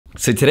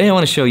So today I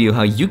want to show you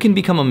how you can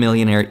become a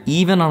millionaire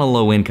even on a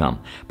low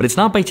income. But it's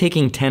not by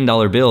taking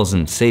 $10 bills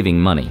and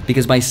saving money.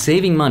 Because by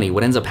saving money,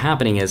 what ends up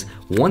happening is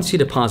once you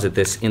deposit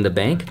this in the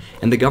bank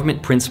and the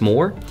government prints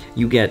more,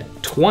 you get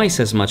twice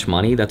as much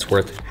money that's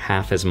worth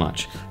half as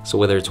much. So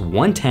whether it's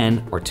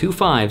 110 or 2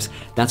 5s,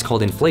 that's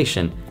called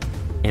inflation,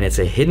 and it's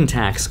a hidden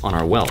tax on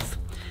our wealth.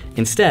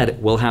 Instead,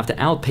 we'll have to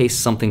outpace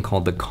something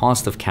called the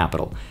cost of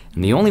capital.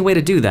 And the only way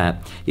to do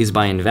that is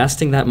by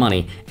investing that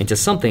money into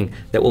something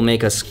that will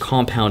make us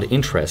compound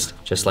interest,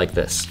 just like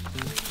this.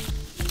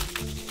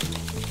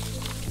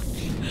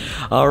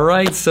 All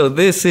right, so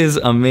this is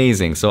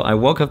amazing. So I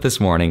woke up this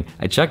morning,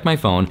 I checked my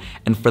phone,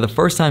 and for the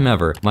first time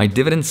ever, my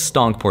dividend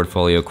stock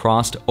portfolio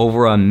crossed over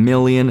 $1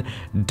 million.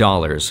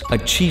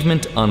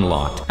 Achievement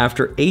unlocked.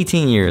 After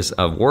 18 years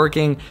of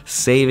working,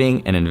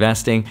 saving, and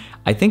investing,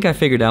 I think I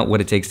figured out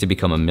what it takes to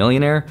become a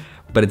millionaire,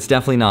 but it's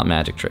definitely not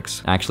magic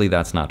tricks. Actually,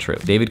 that's not true.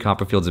 David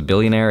Copperfield's a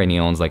billionaire and he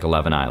owns like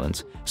 11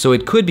 islands. So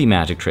it could be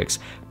magic tricks,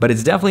 but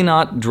it's definitely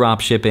not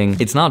drop shipping.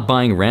 It's not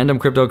buying random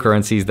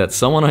cryptocurrencies that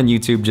someone on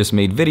YouTube just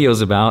made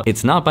videos about.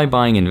 It's not by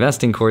buying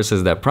investing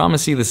courses that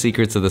promise you the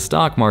secrets of the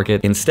stock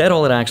market. Instead,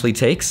 all it actually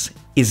takes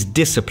is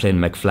discipline,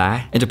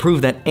 McFly. And to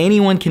prove that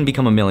anyone can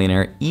become a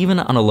millionaire, even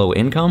on a low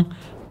income,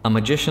 a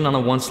magician on a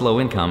once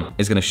low income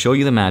is gonna show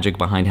you the magic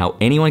behind how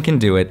anyone can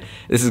do it.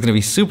 This is gonna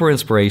be super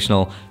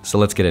inspirational, so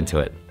let's get into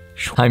it.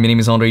 Hi, my name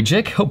is Andrei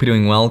Jikh. Hope you're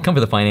doing well. Come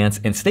for the finance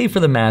and stay for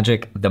the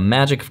magic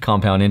of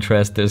compound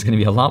interest. There's gonna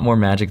be a lot more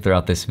magic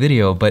throughout this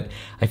video, but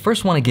I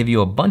first wanna give you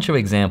a bunch of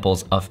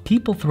examples of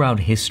people throughout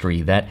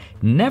history that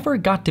never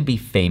got to be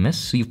famous,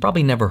 so you've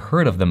probably never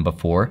heard of them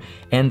before,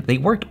 and they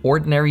worked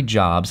ordinary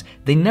jobs,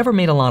 they never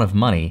made a lot of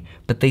money,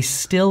 but they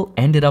still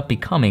ended up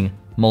becoming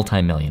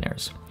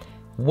multimillionaires.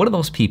 One of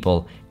those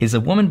people is a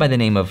woman by the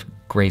name of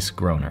Grace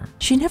Groner.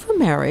 She never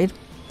married,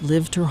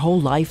 lived her whole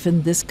life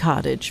in this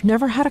cottage,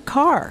 never had a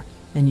car,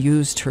 and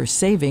used her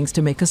savings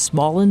to make a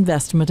small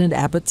investment in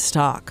Abbott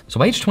stock. So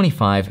by age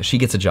 25, she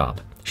gets a job.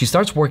 She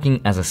starts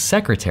working as a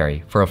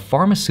secretary for a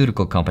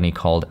pharmaceutical company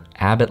called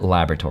Abbott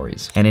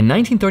Laboratories. And in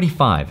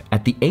 1935,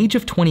 at the age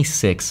of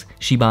 26,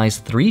 she buys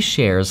 3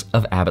 shares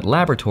of Abbott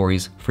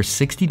Laboratories for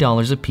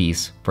 $60 a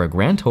piece for a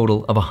grand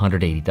total of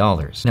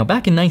 $180. Now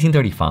back in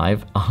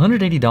 1935,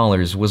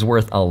 $180 was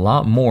worth a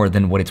lot more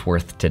than what it's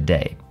worth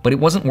today. But it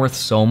wasn't worth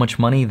so much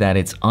money that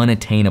it's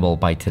unattainable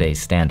by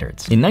today's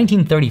standards. In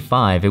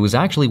 1935, it was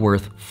actually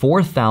worth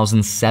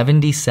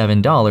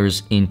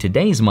 $4,077 in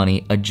today's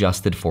money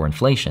adjusted for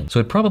inflation. So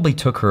it probably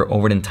took her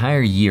over an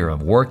entire year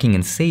of working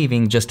and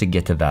saving just to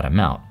get to that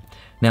amount.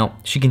 Now,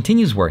 she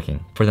continues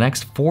working for the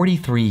next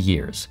 43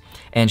 years,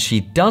 and she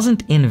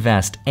doesn't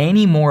invest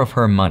any more of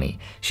her money.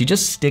 She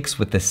just sticks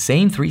with the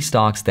same 3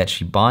 stocks that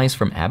she buys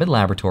from Abbott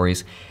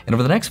Laboratories, and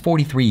over the next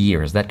 43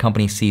 years, that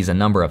company sees a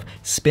number of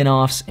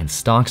spin-offs and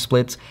stock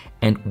splits,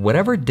 and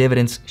whatever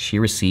dividends she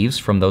receives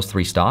from those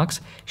 3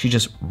 stocks, she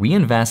just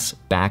reinvests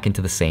back into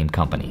the same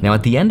company. Now,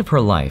 at the end of her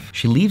life,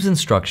 she leaves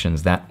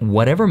instructions that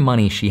whatever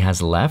money she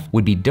has left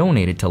would be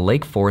donated to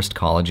Lake Forest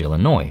College,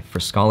 Illinois, for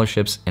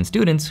scholarships and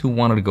students who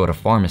wanted to go to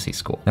pharmacy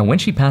school. Now, when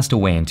she passed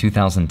away in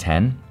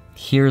 2010,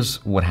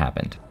 here's what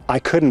happened. I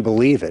couldn't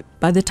believe it.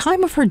 By the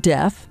time of her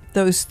death,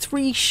 those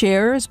 3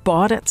 shares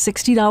bought at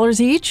 $60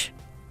 each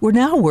were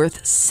now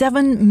worth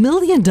 $7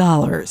 million.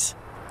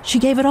 She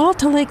gave it all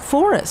to Lake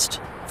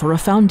Forest for a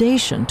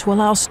foundation to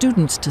allow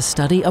students to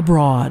study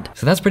abroad.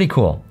 So that's pretty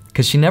cool,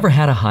 because she never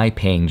had a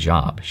high-paying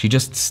job. She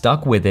just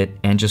stuck with it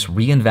and just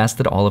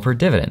reinvested all of her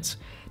dividends.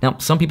 Now,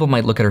 some people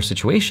might look at her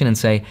situation and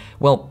say,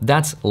 well,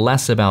 that's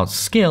less about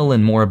skill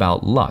and more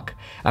about luck.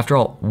 After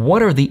all,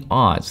 what are the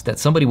odds that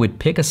somebody would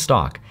pick a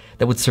stock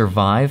that would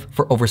survive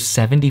for over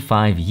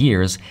 75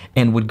 years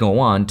and would go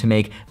on to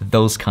make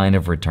those kind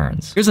of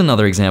returns? Here's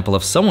another example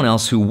of someone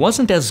else who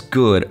wasn't as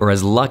good or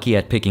as lucky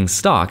at picking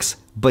stocks,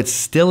 but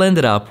still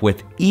ended up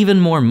with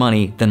even more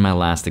money than my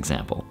last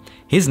example.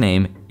 His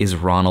name is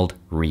Ronald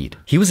Read.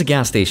 He was a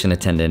gas station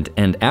attendant,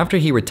 and after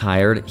he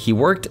retired, he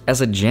worked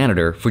as a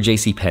janitor for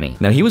JCPenney.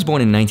 Now, he was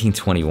born in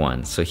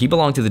 1921, so he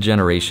belonged to the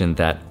generation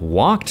that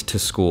walked to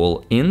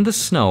school in the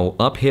snow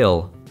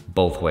uphill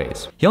both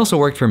ways. He also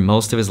worked for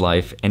most of his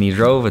life, and he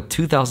drove a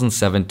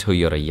 2007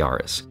 Toyota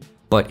Yaris.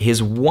 But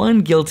his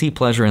one guilty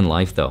pleasure in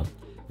life, though,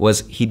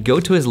 was he'd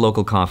go to his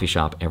local coffee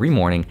shop every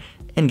morning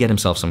and get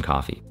himself some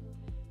coffee.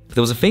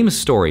 There was a famous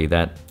story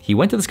that he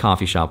went to this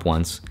coffee shop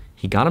once,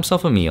 he got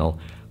himself a meal,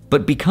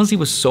 but because he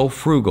was so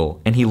frugal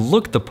and he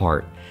looked the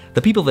part,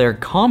 the people there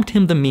comped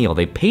him the meal,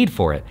 they paid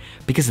for it,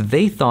 because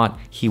they thought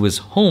he was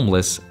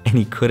homeless and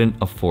he couldn't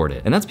afford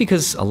it. And that's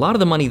because a lot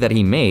of the money that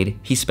he made,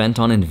 he spent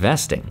on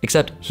investing.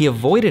 Except he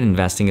avoided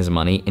investing his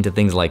money into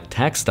things like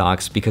tech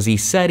stocks because he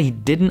said he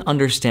didn't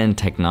understand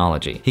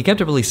technology. He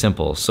kept it really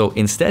simple, so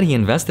instead he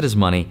invested his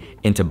money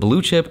into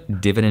blue chip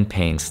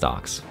dividend-paying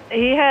stocks.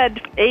 He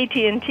had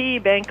AT&T,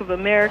 Bank of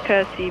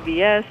America,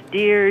 CVS,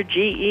 Deere,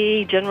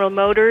 GE, General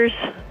Motors,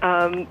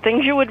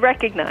 things you would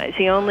recognize.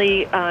 He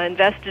only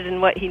invested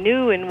in what he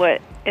knew and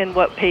what and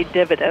what paid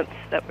dividends.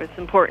 That was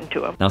important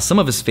to him. Now, some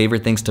of his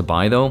favorite things to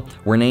buy, though,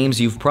 were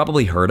names you've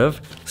probably heard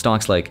of.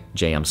 Stocks like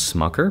J.M.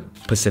 Smucker,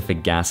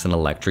 Pacific Gas and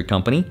Electric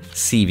Company,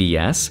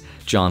 CVS,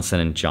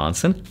 Johnson &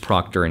 Johnson,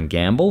 Procter &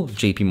 Gamble,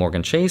 J.P.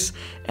 Morgan Chase,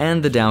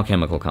 and the Dow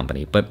Chemical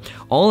Company. But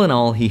all in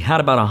all, he had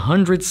about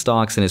 100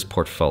 stocks in his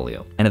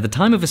portfolio. And at the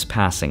time of his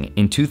passing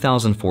in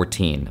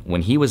 2014,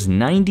 when he was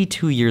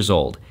 92 years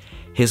old,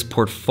 his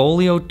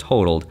portfolio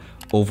totaled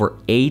over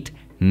 $8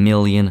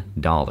 million.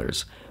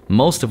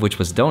 Most of which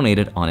was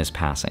donated on his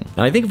passing.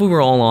 Now, I think if we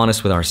were all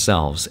honest with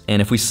ourselves,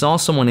 and if we saw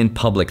someone in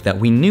public that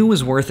we knew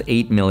was worth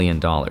 $8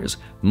 million,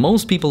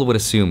 most people would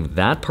assume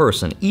that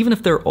person, even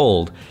if they're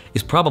old,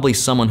 is probably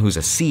someone who's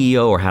a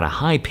CEO or had a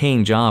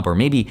high-paying job or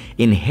maybe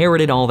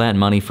inherited all that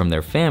money from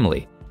their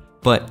family.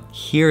 But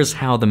here's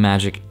how the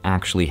magic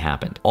actually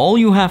happened. All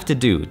you have to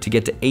do to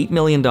get to $8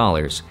 million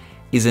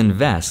is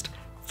invest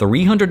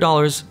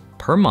 $300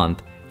 per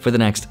month for the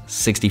next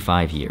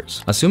 65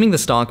 years. Assuming the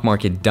stock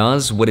market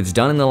does what it's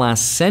done in the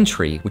last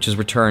century, which is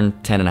return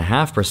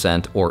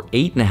 10.5% or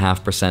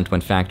 8.5% when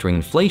factoring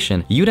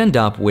inflation, you'd end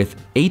up with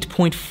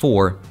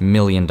 $8.4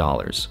 million.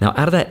 Now,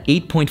 out of that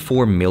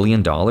 $8.4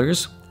 million,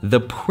 the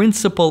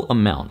principal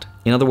amount,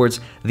 in other words,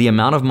 the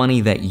amount of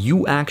money that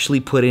you actually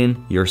put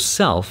in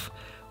yourself,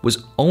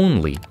 was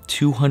only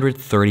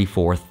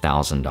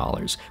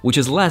 $234,000, which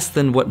is less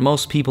than what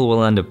most people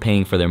will end up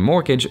paying for their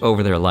mortgage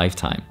over their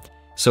lifetime.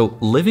 So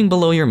living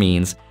below your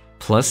means,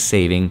 plus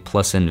saving,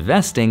 plus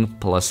investing,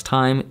 plus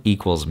time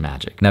equals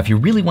magic. Now, if you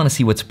really want to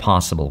see what's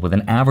possible with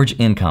an average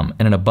income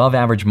and an above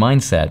average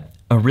mindset,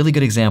 a really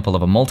good example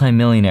of a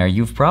multimillionaire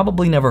you've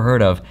probably never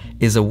heard of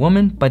is a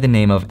woman by the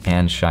name of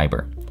Ann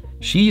Scheiber.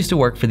 She used to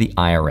work for the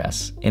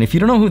IRS. And if you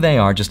don't know who they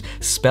are, just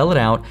spell it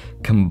out,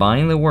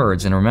 combine the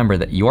words, and remember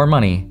that your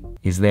money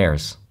is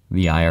theirs.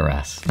 The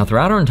IRS. Now,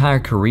 throughout her entire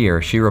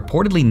career, she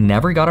reportedly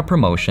never got a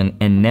promotion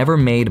and never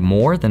made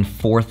more than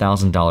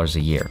 $4,000 a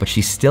year, but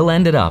she still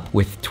ended up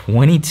with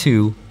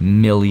 $22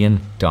 million.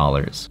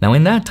 Now,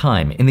 in that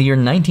time, in the year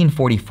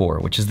 1944,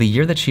 which is the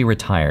year that she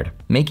retired,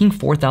 making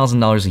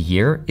 $4,000 a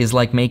year is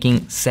like making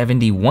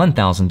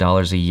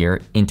 $71,000 a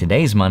year in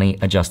today's money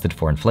adjusted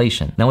for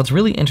inflation. Now, what's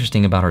really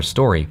interesting about her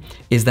story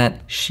is that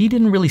she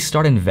didn't really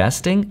start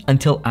investing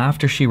until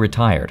after she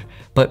retired,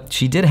 but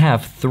she did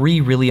have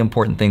three really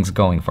important things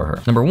going for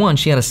her. Number one,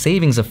 she had a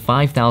savings of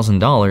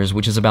 $5,000,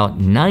 which is about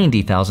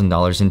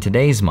 $90,000 in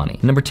today's money.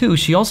 Number two,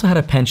 she also had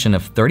a pension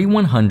of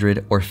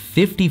 $3,100 or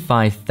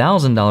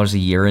 $55,000 a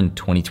year in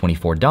 2024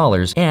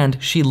 dollars, and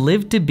she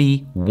lived to be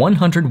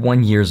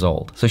 101 years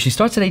old. So she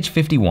starts at age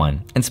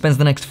 51 and spends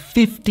the next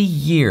 50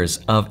 years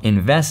of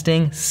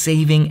investing,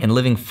 saving, and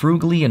living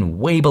frugally and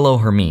way below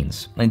her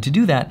means. And to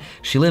do that,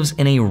 she lives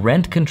in a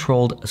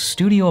rent-controlled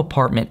studio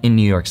apartment in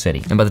New York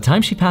City. And by the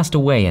time she passed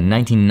away in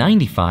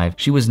 1995,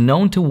 she was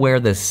known to wear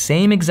the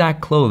same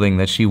exact clothing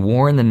that she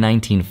wore in the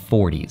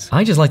 1940s.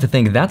 I just like to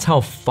think that's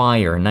how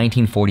fire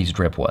 1940s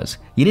drip was.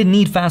 You didn't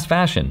need fast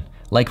fashion.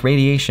 Like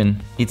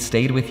radiation, it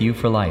stayed with you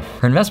for life.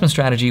 Her investment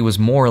strategy was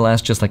more or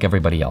less just like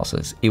everybody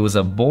else's. It was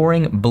a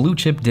boring blue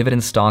chip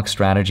dividend stock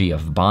strategy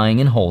of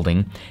buying and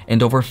holding,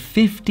 and over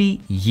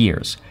 50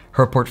 years,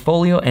 her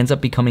portfolio ends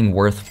up becoming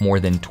worth more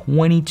than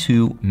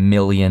 $22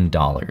 million.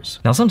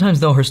 Now, sometimes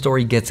though, her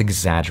story gets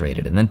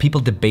exaggerated, and then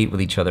people debate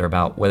with each other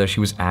about whether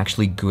she was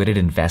actually good at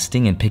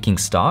investing and picking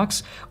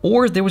stocks,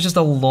 or there was just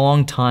a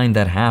long time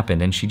that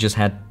happened and she just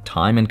had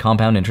time and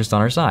compound interest on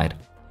her side.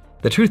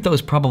 The truth though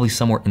is probably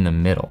somewhere in the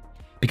middle,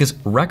 because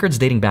records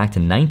dating back to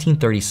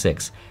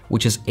 1936,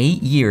 which is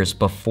 8 years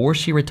before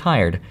she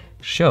retired,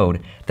 showed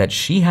that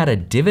she had a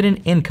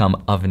dividend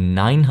income of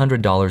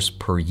 $900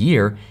 per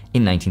year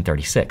in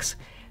 1936.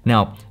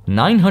 Now,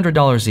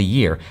 $900 a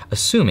year,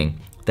 assuming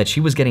that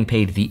she was getting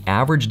paid the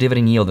average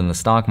dividend yield in the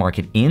stock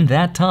market in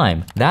that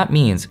time, that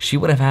means she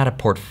would have had a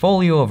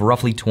portfolio of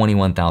roughly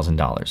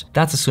 $21,000.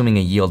 That's assuming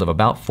a yield of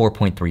about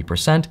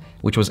 4.3%,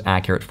 which was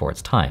accurate for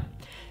its time.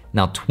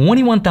 Now,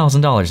 $21,000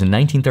 in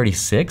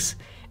 1936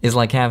 is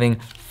like having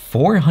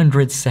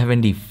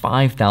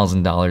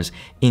 $475,000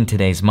 in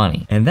today's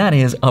money. And that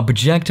is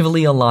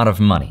objectively a lot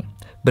of money.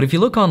 But if you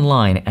look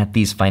online at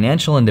these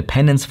financial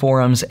independence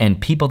forums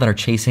and people that are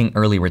chasing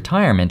early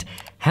retirement,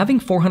 having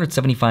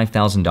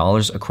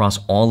 $475,000 across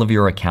all of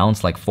your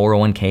accounts like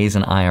 401ks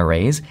and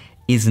IRAs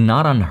is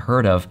not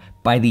unheard of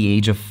by the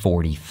age of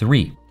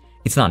 43.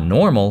 It's not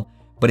normal,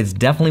 but it's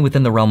definitely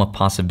within the realm of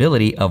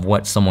possibility of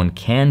what someone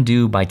can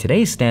do by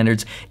today's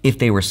standards if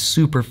they were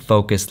super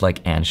focused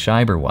like Ann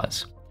Scheiber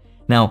was.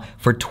 Now,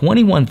 for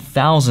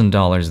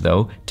 $21,000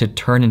 though, to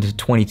turn into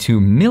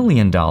 $22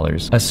 million,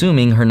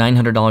 assuming her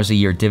 $900 a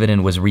year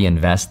dividend was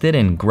reinvested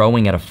and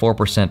growing at a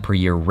 4% per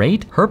year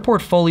rate, her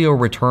portfolio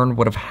return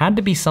would have had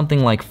to be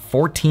something like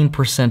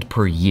 14%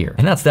 per year.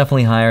 And that's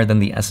definitely higher than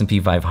the S&P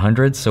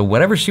 500, so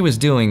whatever she was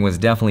doing was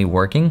definitely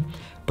working.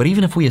 But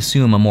even if we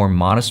assume a more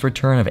modest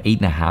return of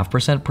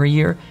 8.5% per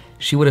year,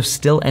 she would have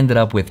still ended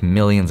up with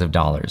millions of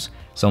dollars.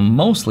 So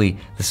mostly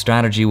the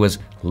strategy was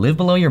live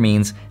below your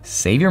means,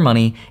 save your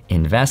money,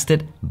 invest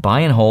it,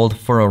 buy and hold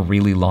for a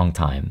really long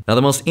time. Now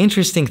the most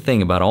interesting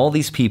thing about all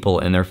these people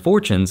and their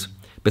fortunes,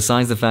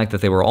 besides the fact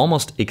that they were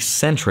almost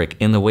eccentric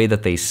in the way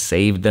that they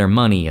saved their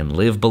money and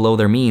lived below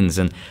their means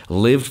and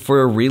lived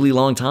for a really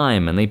long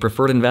time, and they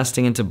preferred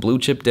investing into blue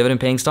chip dividend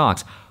paying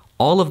stocks,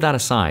 all of that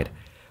aside,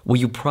 what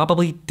you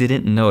probably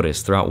didn't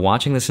notice throughout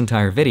watching this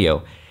entire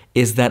video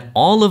is that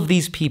all of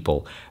these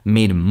people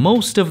made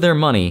most of their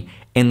money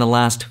in the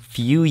last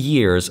few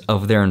years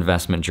of their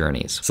investment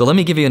journeys. So let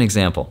me give you an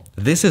example.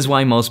 This is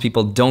why most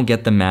people don't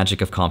get the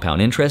magic of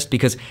compound interest,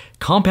 because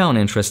compound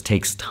interest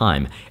takes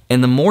time.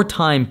 And the more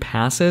time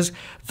passes,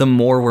 the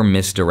more we're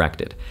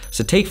misdirected.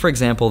 So take, for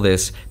example,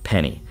 this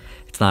penny.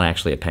 It's not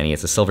actually a penny,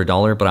 it's a silver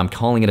dollar, but I'm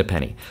calling it a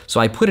penny. So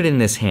I put it in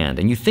this hand,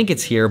 and you think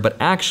it's here, but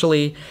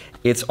actually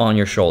it's on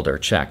your shoulder.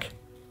 Check.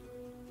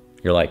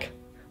 You're like,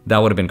 that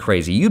would have been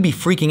crazy. You'd be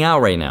freaking out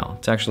right now.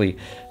 It's actually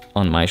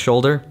on my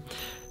shoulder.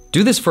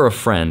 Do this for a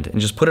friend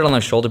and just put it on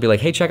their shoulder, be like,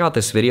 hey, check out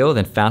this video,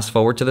 then fast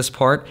forward to this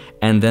part,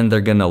 and then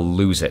they're gonna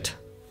lose it.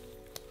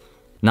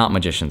 Not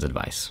magician's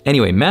advice.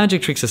 Anyway,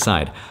 magic tricks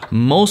aside,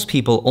 most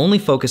people only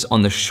focus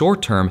on the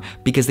short term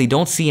because they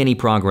don't see any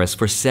progress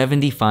for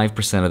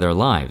 75% of their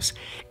lives.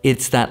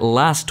 It's that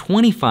last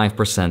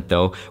 25%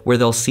 though, where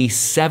they'll see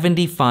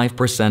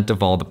 75%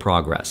 of all the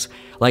progress.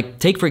 Like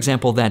take for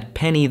example, that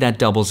penny that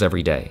doubles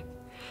every day.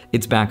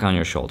 It's back on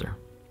your shoulder.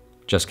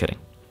 Just kidding.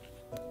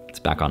 It's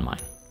back on mine.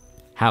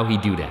 How he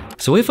do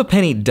that? So if a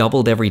penny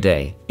doubled every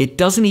day, it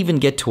doesn't even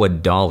get to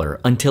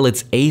 $1 until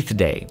its 8th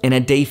day. And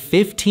at day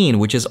 15,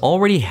 which is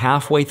already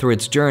halfway through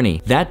its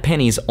journey, that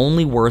penny's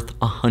only worth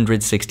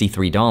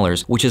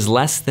 $163, which is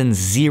less than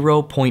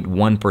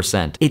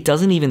 0.1%. It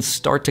doesn't even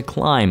start to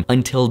climb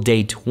until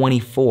day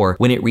 24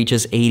 when it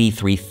reaches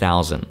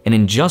 83,000. And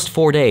in just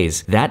 4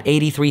 days, that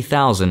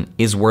 83,000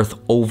 is worth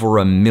over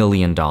 $1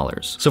 million.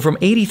 So from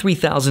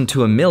 83,000 to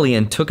 $1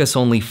 million took us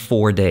only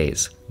 4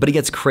 days. But it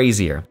gets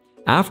crazier.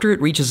 After it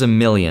reaches $1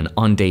 million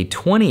on day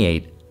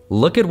 28,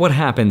 look at what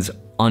happens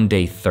on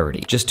day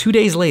 30. Just 2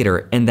 days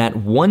later, and that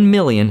 1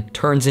 million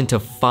turns into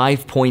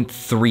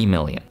 5.3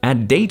 million.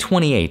 At day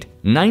 28,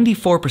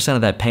 94%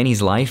 of that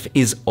penny's life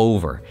is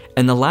over,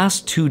 and the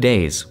last 2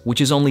 days,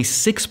 which is only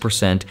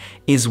 6%,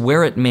 is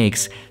where it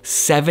makes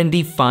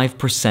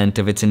 75%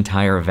 of its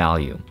entire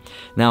value.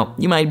 Now,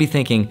 you might be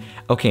thinking,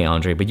 okay,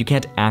 Andre, but you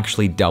can't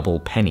actually double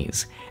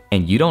pennies,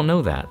 and you don't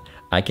know that.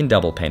 I can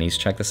double pennies,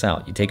 check this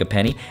out. You take a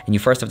penny and you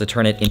first have to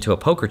turn it into a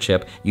poker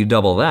chip, you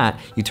double that,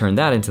 you turn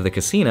that into the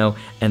casino,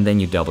 and then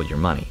you double your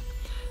money.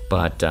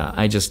 But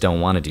I just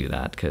don't want to do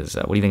that because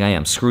what do you think I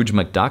am, Scrooge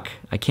McDuck?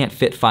 I can't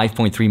fit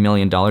 $5.3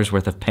 million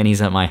worth of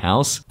pennies at my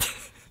house.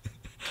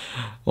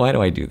 Why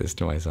do I do this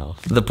to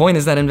myself? The point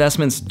is that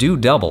investments do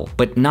double,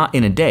 but not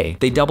in a day.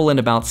 They double in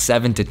about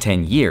 7 to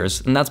 10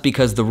 years, and that's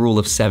because the rule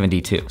of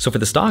 72. So for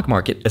the stock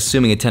market,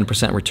 assuming a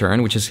 10%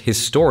 return, which is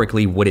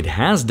historically what it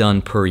has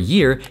done per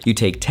year, you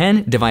take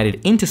 10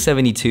 divided into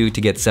 72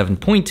 to get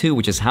 7.2,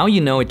 which is how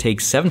you know it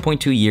takes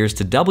 7.2 years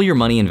to double your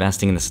money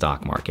investing in the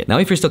stock market. Now,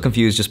 if you're still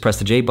confused, just press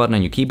the J button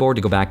on your keyboard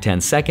to go back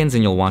 10 seconds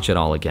and you'll watch it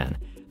all again.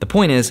 The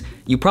point is,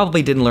 you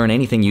probably didn't learn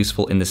anything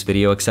useful in this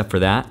video except for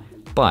that,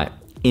 but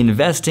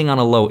investing on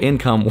a low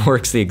income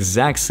works the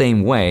exact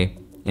same way,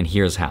 and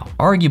here's how.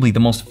 Arguably, the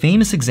most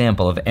famous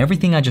example of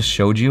everything I just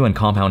showed you in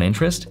compound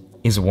interest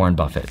is Warren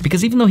Buffett.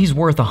 Because even though he's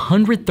worth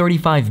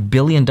 $135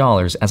 billion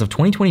as of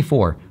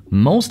 2024,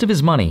 most of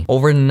his money,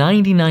 over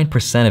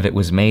 99% of it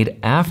was made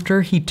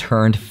after he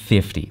turned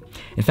 50.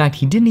 In fact,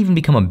 he didn't even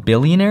become a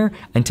billionaire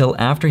until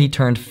after he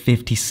turned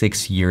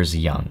 56 years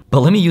young. But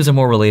let me use a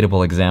more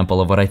relatable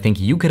example of what I think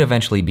you could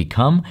eventually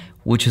become,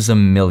 which is a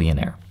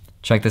millionaire.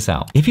 Check this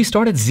out. If you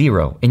start at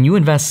zero and you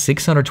invest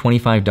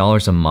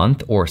 $625 a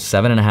month or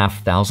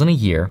 $7,500 a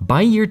year,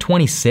 by year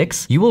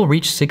 26, you will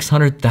reach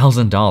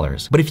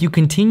 $600,000. But if you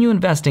continue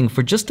investing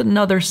for just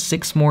another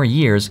 6 more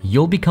years,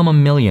 you'll become a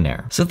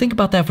millionaire. So think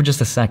about that for just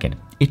a second.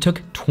 It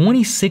took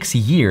 26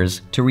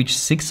 years to reach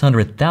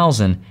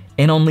 $600,000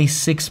 and only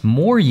 6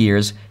 more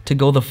years to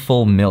go the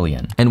full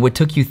million. And what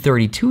took you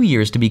 32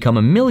 years to become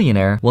a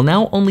millionaire will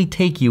now only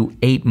take you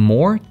 8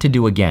 more to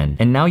do again.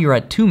 And now you're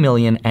at 2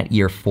 million at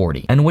year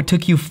 40. And what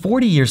took you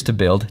 40 years to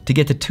build to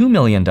get to $2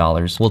 million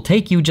will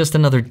take you just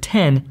another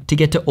 10 to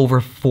get to over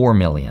 4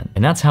 million.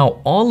 And that's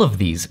how all of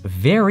these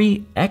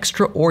very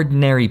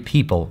extraordinary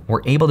people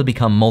were able to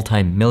become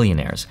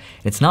multi-millionaires.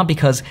 It's not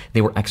because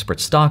they were expert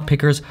stock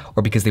pickers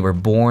or because they were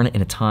born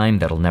in a time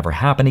that'll never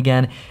happen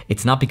again.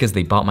 It's not because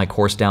they bought my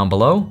course down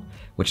below,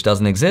 which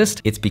doesn't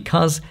exist. It's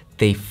because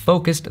they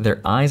focused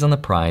their eyes on the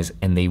prize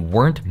and they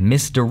weren't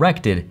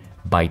misdirected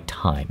by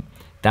time.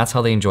 That's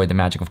how they enjoyed the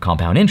magic of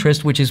compound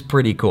interest, which is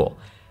pretty cool.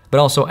 But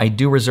also, I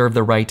do reserve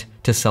the right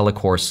to sell a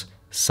course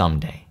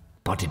someday.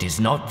 But it is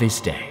not this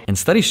day. And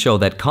studies show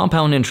that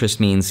compound interest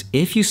means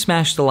if you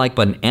smash the like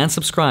button and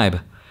subscribe,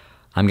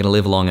 I'm gonna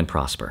live long and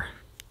prosper.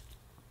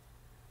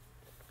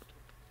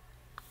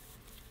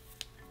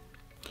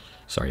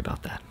 Sorry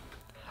about that.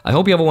 I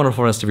hope you have a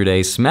wonderful rest of your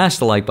day. Smash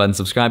the like button,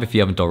 subscribe if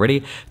you haven't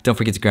already. Don't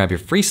forget to grab your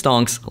free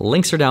stonks.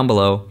 Links are down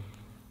below.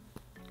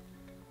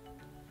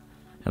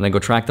 And then go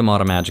track them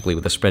automagically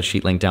with the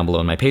spreadsheet link down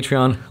below in my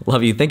Patreon.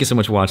 Love you. Thank you so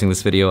much for watching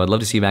this video. I'd love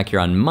to see you back here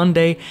on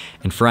Monday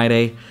and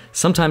Friday,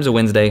 sometimes a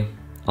Wednesday.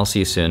 I'll see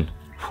you soon.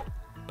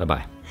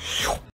 Bye-bye.